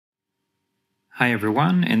Hi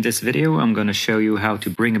everyone, in this video I'm going to show you how to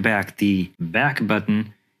bring back the back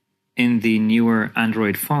button in the newer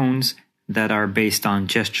Android phones that are based on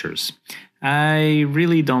gestures. I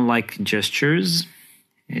really don't like gestures.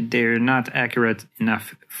 They're not accurate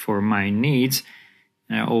enough for my needs.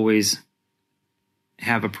 I always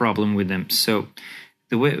have a problem with them. So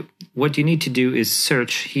what you need to do is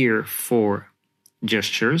search here for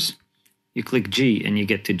gestures. You click G and you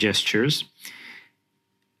get to gestures.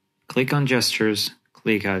 Click on gestures,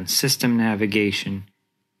 click on system navigation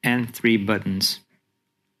and 3 buttons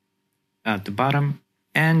at the bottom,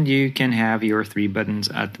 and you can have your 3 buttons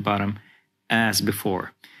at the bottom as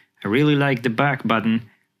before. I really like the back button,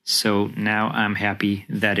 so now I'm happy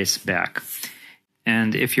that it's back.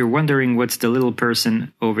 And if you're wondering what's the little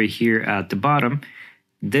person over here at the bottom,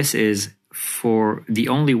 this is for the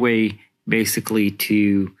only way basically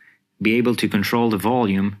to be able to control the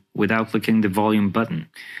volume without clicking the volume button.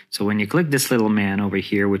 So when you click this little man over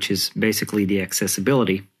here, which is basically the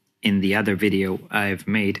accessibility in the other video I've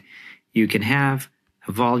made, you can have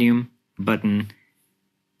a volume button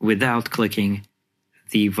without clicking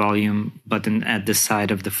the volume button at the side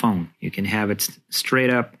of the phone. You can have it straight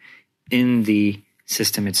up in the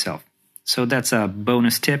system itself. So that's a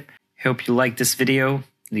bonus tip. Hope you like this video.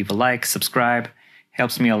 Leave a like, subscribe,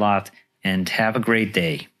 helps me a lot, and have a great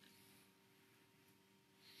day.